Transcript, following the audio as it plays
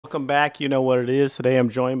Welcome back. You know what it is. Today I'm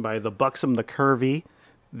joined by the buxom, the curvy,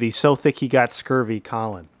 the so thick he got scurvy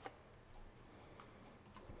Colin.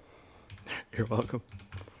 You're welcome.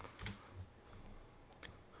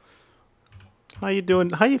 How you doing?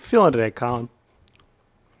 How you feeling today, Colin?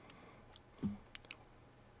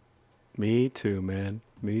 Me too, man.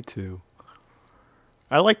 Me too.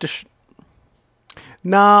 I like to.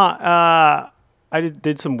 I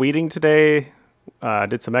did some weeding today.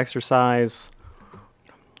 Did some exercise.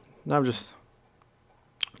 Now I'm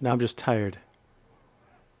just tired.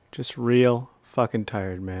 Just real fucking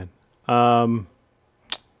tired, man.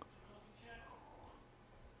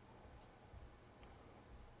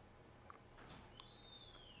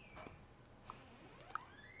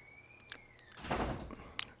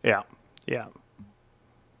 Yeah, yeah.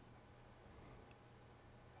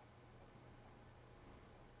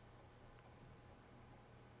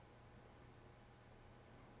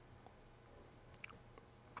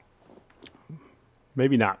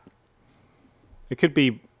 Maybe not. It could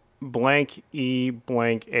be blank E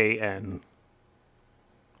blank A N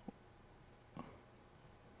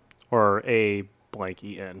or A blank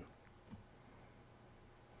E N.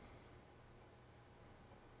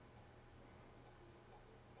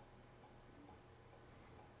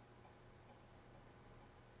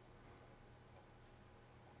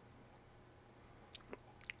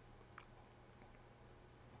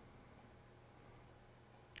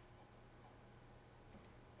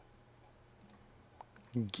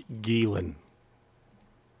 Geelan.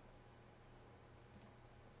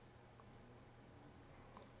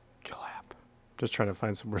 Clap. Just trying to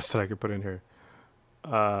find some words that I could put in here.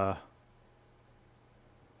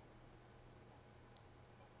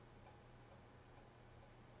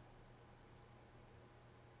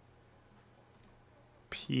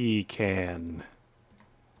 Pecan.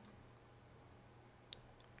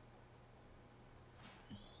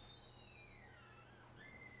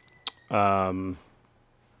 Um,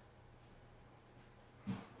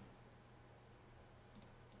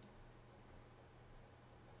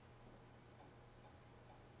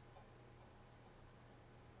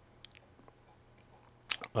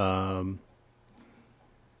 um,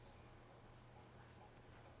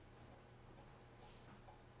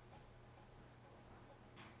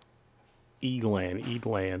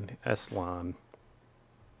 Elan, Eslan.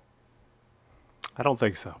 I don't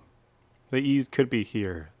think so. The E could be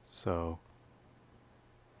here, so.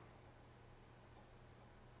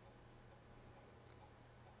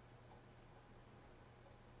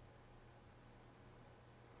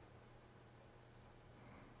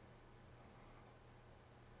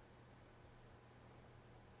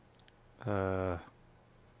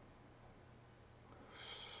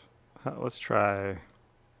 Let's try.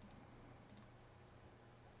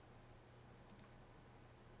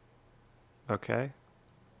 Okay.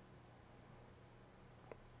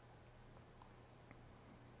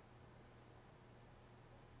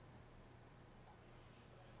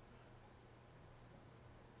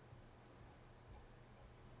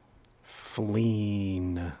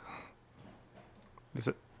 Fleen.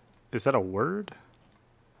 Is that a word?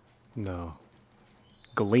 No.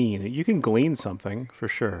 Glean. You can glean something for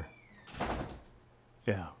sure.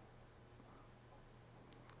 Yeah.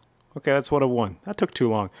 Okay, that's what I won. That took too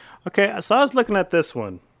long. Okay, so I was looking at this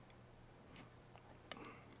one.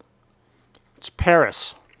 It's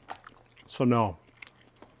Paris. So no.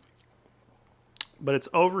 But it's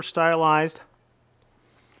over stylized.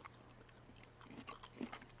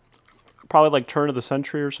 Probably like turn of the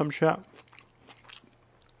century or some shit.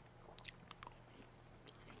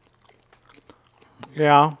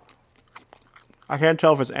 Yeah. I can't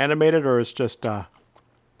tell if it's animated or it's just,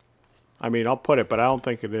 I mean, I'll put it, but I don't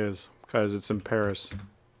think it is because it's in Paris.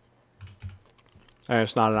 And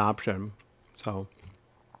it's not an option. So.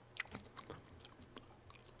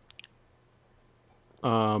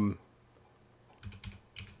 What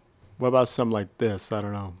about something like this? I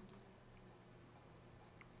don't know.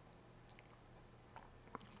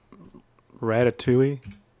 Ratatouille?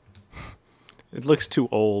 It looks too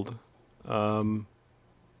old.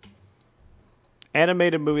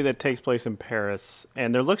 Animated movie that takes place in Paris,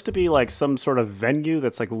 and there looks to be like some sort of venue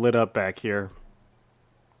that's like lit up back here.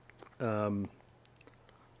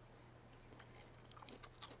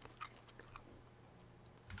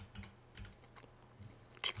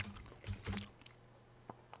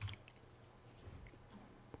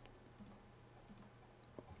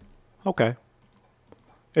 Okay.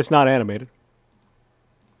 It's not animated.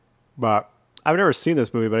 But I've never seen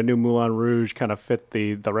this movie, but I knew Moulin Rouge kind of fit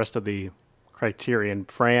the rest of the criteria.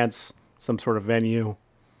 France, some sort of venue.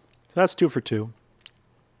 So that's 2 for 2.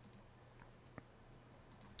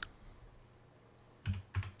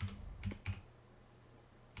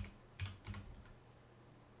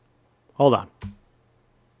 Hold on.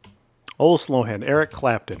 Old Slowhand, Eric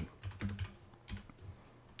Clapton.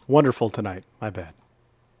 Wonderful tonight. My bad.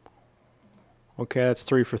 Okay, that's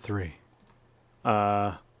 3 for 3.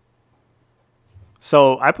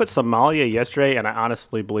 So I put Somalia yesterday, and I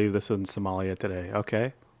honestly believe this is in Somalia today.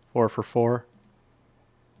 Okay, 4 for 4.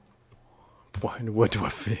 What do I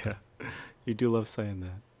feel? You do love saying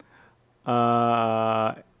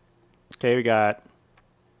that. Okay, we got.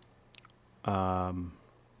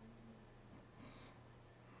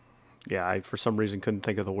 Yeah, I for some reason couldn't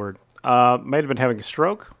think of the word. Might have been having a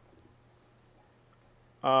stroke.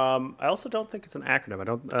 I also don't think it's an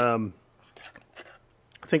acronym.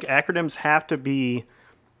 I think acronyms have to be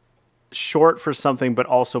short for something, but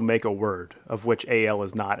also make a word, of which AL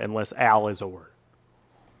is not, unless AL is a word.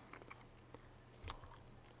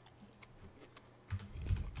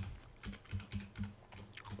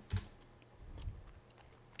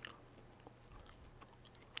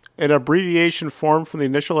 An abbreviation formed from the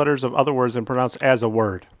initial letters of other words and pronounced as a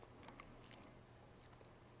word.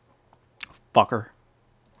 Fucker.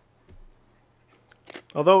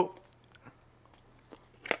 Although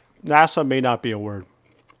NASA may not be a word.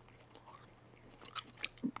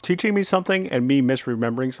 Teaching me something and me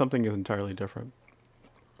misremembering something is entirely different.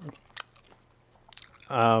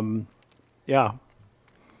 Yeah.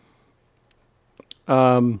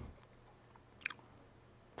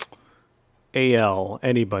 AL,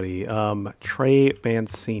 anybody. Trey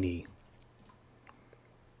Mancini.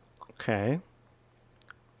 Okay.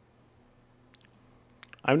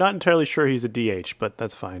 I'm not entirely sure he's a DH, but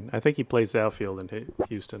that's fine. I think he plays the outfield in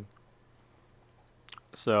Houston.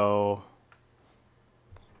 So,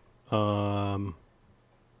 that's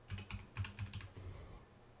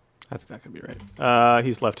not going to be right.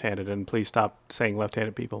 He's left-handed, and please stop saying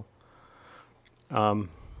left-handed people.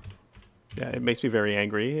 Yeah, it makes me very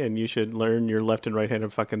angry, and you should learn your left and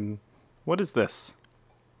right-handed fucking... What is this?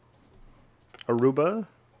 Aruba?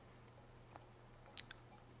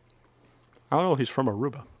 I don't know, he's from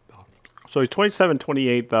Aruba. So he's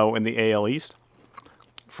 27-28, though, in the AL East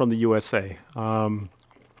from the USA.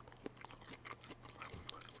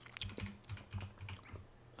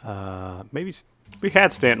 Maybe... We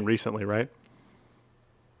had Stanton recently, right?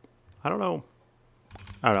 I don't know.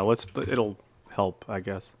 I don't know. It'll help, I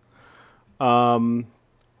guess. I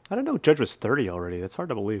don't know. Judge was 30 already. That's hard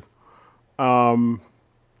to believe.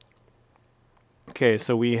 Okay,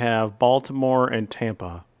 so we have Baltimore and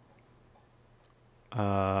Tampa.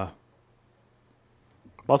 Baltimore.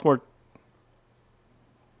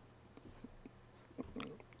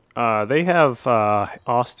 They have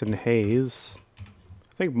Austin Hayes.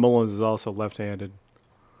 I think Mullins is also left-handed.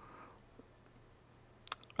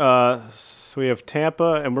 So we have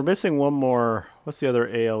Tampa, and we're missing one more. What's the other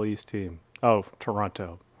AL East team? Oh,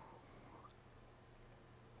 Toronto.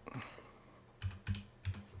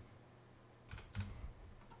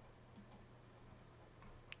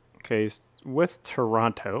 Okay, with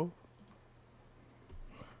Toronto,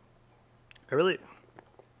 I really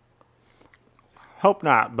hope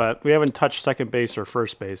not, but we haven't touched second base or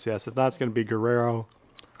first base. Yes, it's not going to be Guerrero.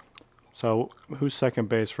 So who's second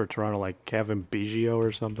base for Toronto? Like Kevin Biggio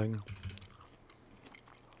or something?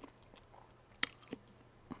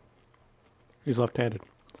 He's left-handed.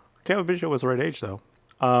 Kevin Biggio was the right age, though.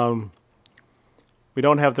 We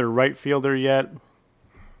don't have their right fielder yet,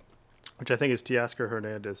 which I think is Teoscar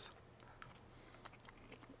Hernandez.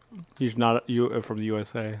 He's not from the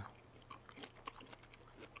USA.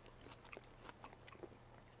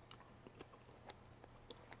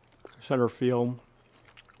 Center field.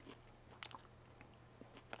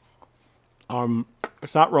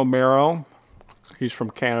 It's not Romero. He's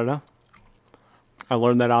from Canada. I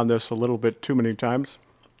learned that on this a little bit too many times.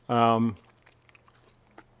 Well,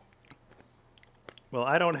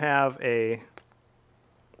 I don't have a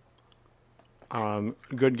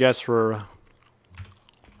good guess for...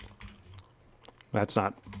 That's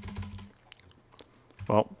not...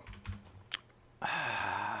 Well...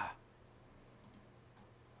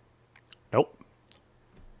 Nope.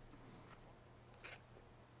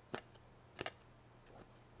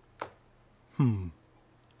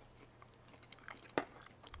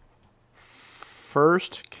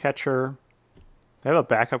 First catcher. They have a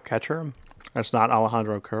backup catcher. That's not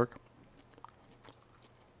Alejandro Kirk.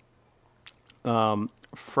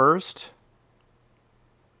 First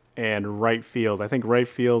and right field. I think right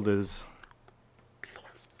field is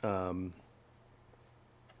Teoscar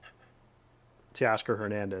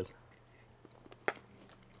Hernandez.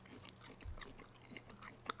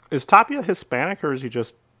 Is Tapia Hispanic or is he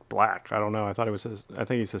just black? I don't know. I think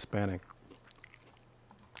he's Hispanic.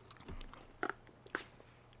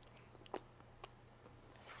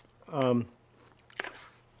 I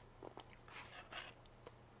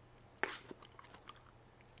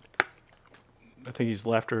think he's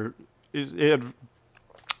left or the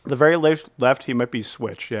very left. He might be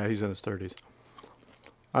switch. Yeah, he's in his 30s.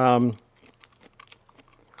 I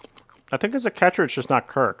think as a catcher, it's just not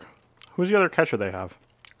Kirk. Who's the other catcher they have?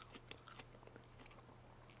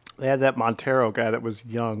 They had that Montero guy that was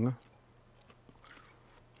young.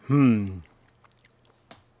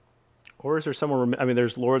 Or is there someone? I mean,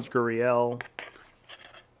 there's Lords Gurriel,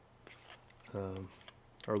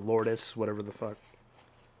 or Lourdes, whatever the fuck.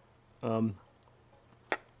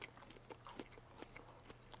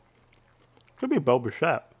 Could be Bo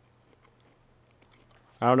Bichette.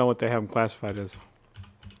 I don't know what they have him classified as.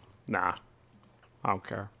 Nah, I don't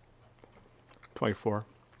care. 24.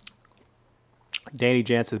 Danny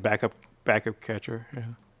Jansen's backup catcher. Yeah.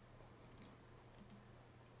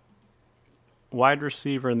 Wide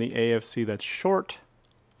receiver in the AFC that's short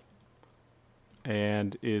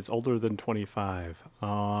and is older than 25.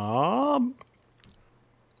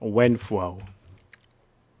 Wenfo.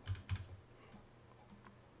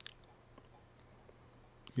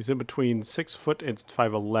 He's in between 6 foot and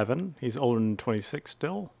 5'11". He's older than 26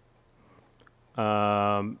 still.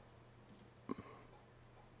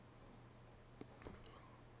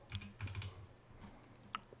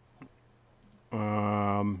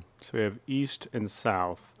 So we have east and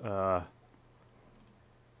south.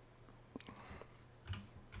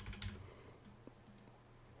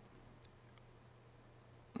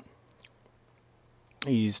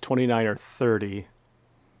 He's 29 or 30.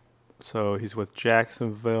 So he's with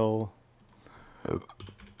Jacksonville.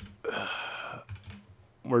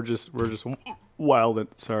 We're just wild.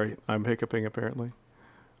 Sorry, I'm hiccuping apparently.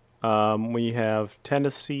 We have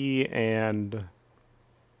Tennessee and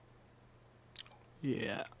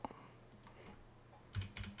yeah.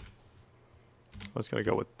 I was gonna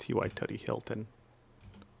go with T.Y. Tutty Hilton.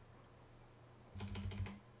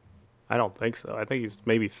 I don't think so. I think he's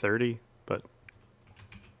maybe 30, but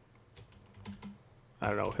I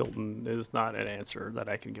don't know. Hilton is not an answer that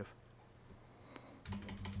I can give.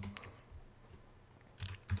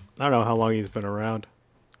 I don't know how long he's been around.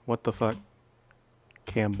 What the fuck?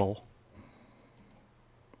 Campbell.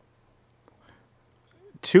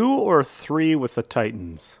 2 or 3 with the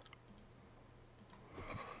Titans?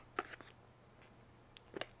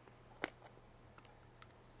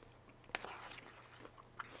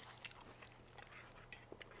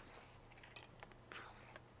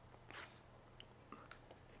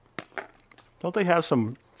 Don't they have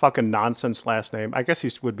some fucking nonsense last name? I guess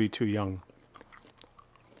he would be too young.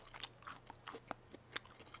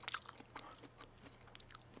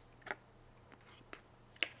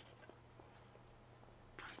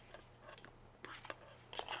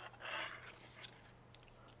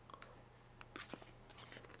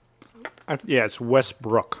 Yeah, it's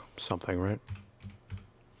Westbrook something, right?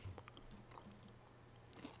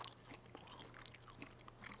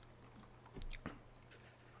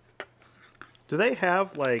 Do they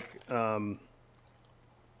have like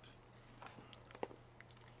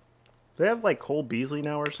they have like Cole Beasley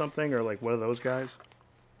now or something, or like one of those guys?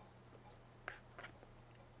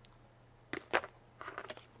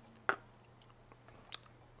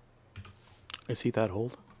 Is he that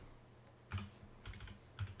old?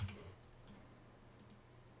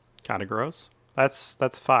 Kind of gross. That's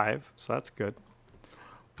 5, so that's good.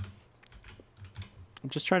 I'm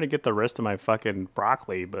just trying to get the rest of my fucking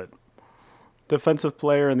broccoli, but defensive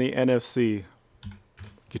player in the NFC.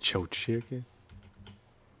 Get your chicken.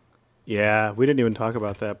 Yeah, we didn't even talk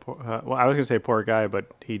about that. Well, I was gonna say poor guy,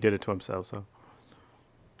 but he did it to himself. So,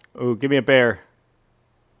 ooh, give me a bear.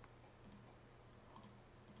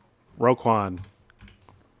 Roquan.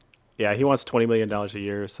 Yeah, he wants $20 million a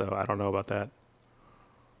year, so I don't know about that.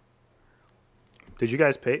 Did you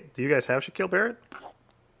guys pay? Do you guys have Shaquille Barrett?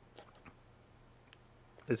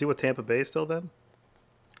 Is he with Tampa Bay still then?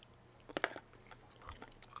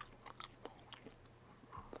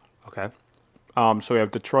 Okay. So we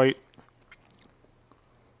have Detroit.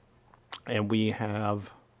 And we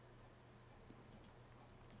have...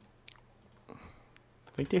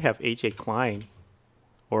 I think they have A.J. Klein.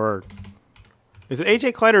 Or... Is it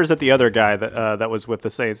A.J. Klein or is it the other guy that was with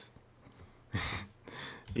the Saints?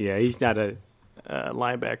 Yeah, he's not a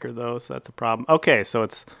linebacker, though, so that's a problem. Okay, so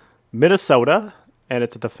it's Minnesota, and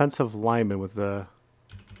it's a defensive lineman with the...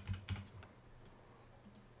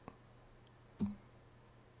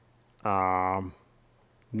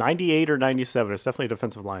 98 or 97. It's definitely a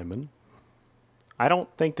defensive lineman. I don't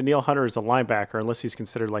think Danielle Hunter is a linebacker unless he's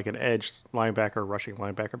considered like an edge linebacker or rushing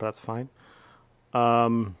linebacker, but that's fine.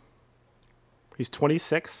 He's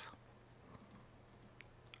 26.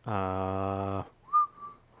 I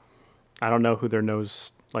don't know who their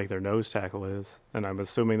nose tackle is, and I'm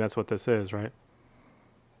assuming that's what this is, right?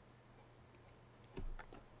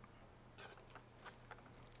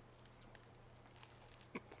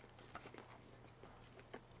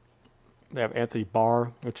 They have Anthony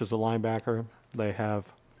Barr, which is a linebacker. They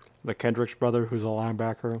have the Kendricks brother, who's a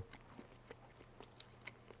linebacker.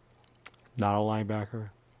 Not a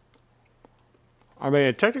linebacker. I mean,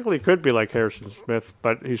 it technically could be like Harrison Smith,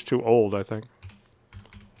 but he's too old, I think.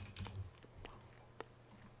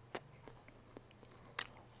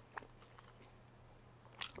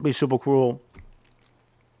 Be super cool.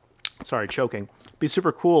 Sorry, choking. Be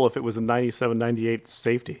super cool if it was a 97, 98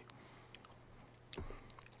 safety.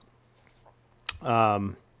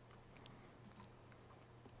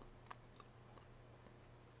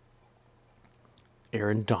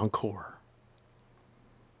 Aaron Donkor.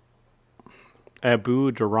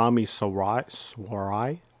 Abu Darami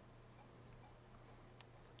Swarai.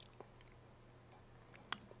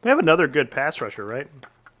 They have another good pass rusher, right?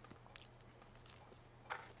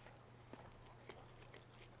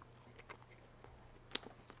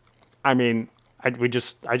 I mean, I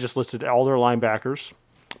just listed all their linebackers.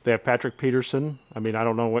 They have Patrick Peterson. I mean, I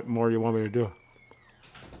don't know what more you want me to do.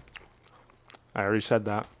 I already said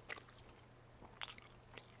that.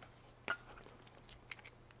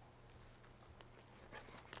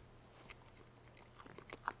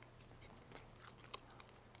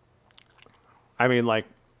 I mean, like,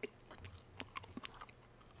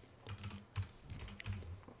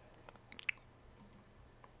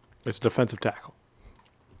 it's defensive tackle.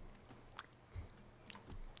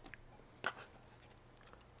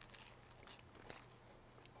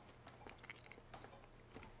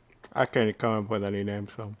 I can't come up with any names,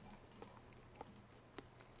 so.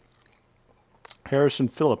 Harrison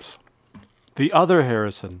Phillips. The other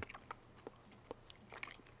Harrison.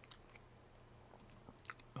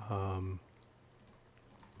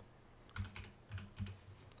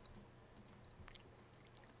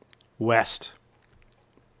 West.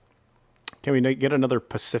 Can we get another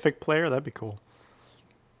Pacific player? That'd be cool.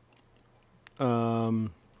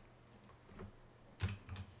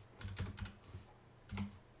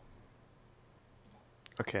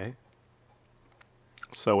 Okay.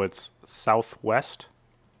 So it's Southwest.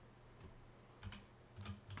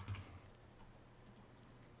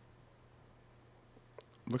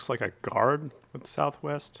 Looks like a guard with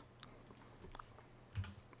Southwest.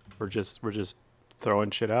 We're just throwing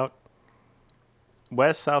shit out.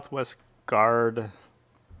 West, Southwest, guard.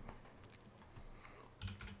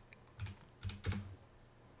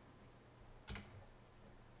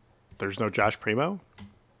 There's no Josh Primo?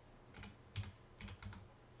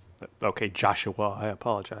 Okay, Joshua, I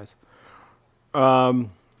apologize.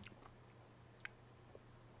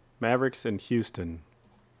 Mavericks in Houston.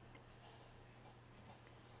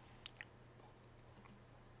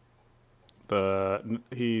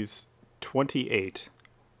 He's 28.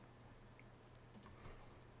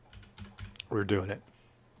 We're doing it.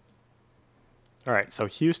 All right, so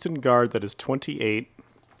Houston guard that is 28.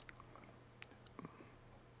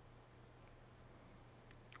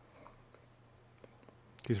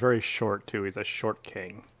 He's very short, too. He's a short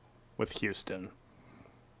king with Houston.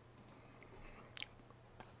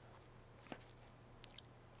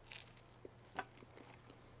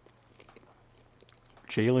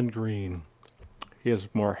 Jalen Green. He has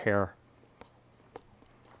more hair.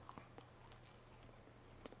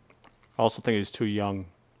 I also think he's too young.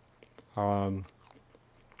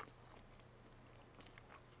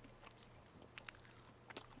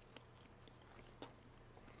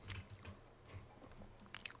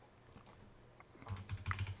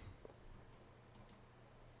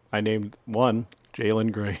 I named one,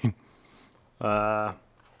 Jalen Green. You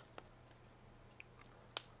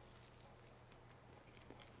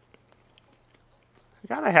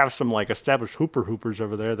gotta have some like established hoopers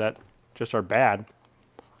over there that just are bad.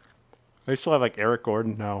 They still have like Eric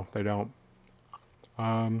Gordon. No, they don't.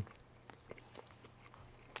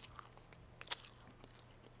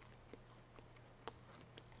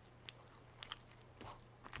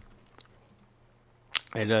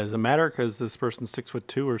 It doesn't matter because this person's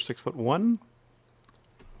 6'2" or 6'1".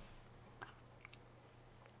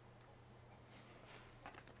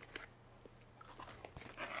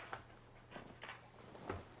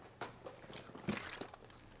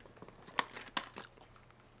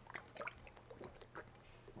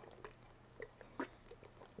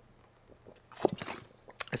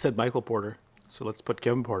 I said Michael Porter, so let's put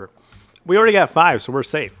Kevin Porter. We already got 5, so we're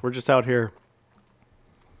safe. We're just out here.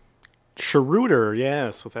 Schroeder,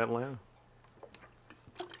 yes, with Atlanta.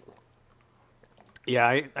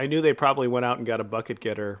 Yeah, I knew they probably went out and got a bucket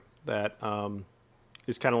getter that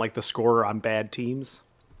is kind of like the scorer on bad teams.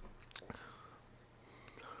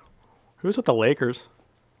 Who's with the Lakers?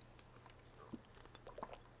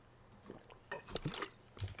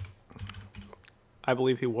 I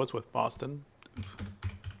believe he was with Boston.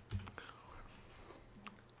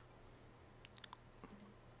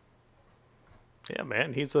 Yeah,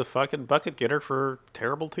 man, he's a fucking bucket getter for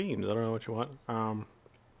terrible teams. I don't know what you want.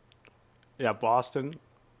 Yeah, Boston,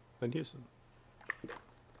 then Houston.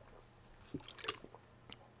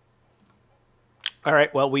 All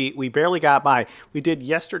right, well, we barely got by. We did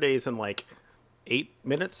yesterday's in like 8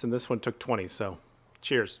 minutes, and this one took 20. So,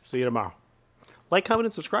 cheers. See you tomorrow. Like, comment,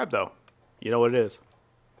 and subscribe, though. You know what it is.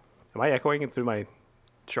 Am I echoing it through my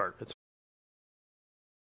chart? It's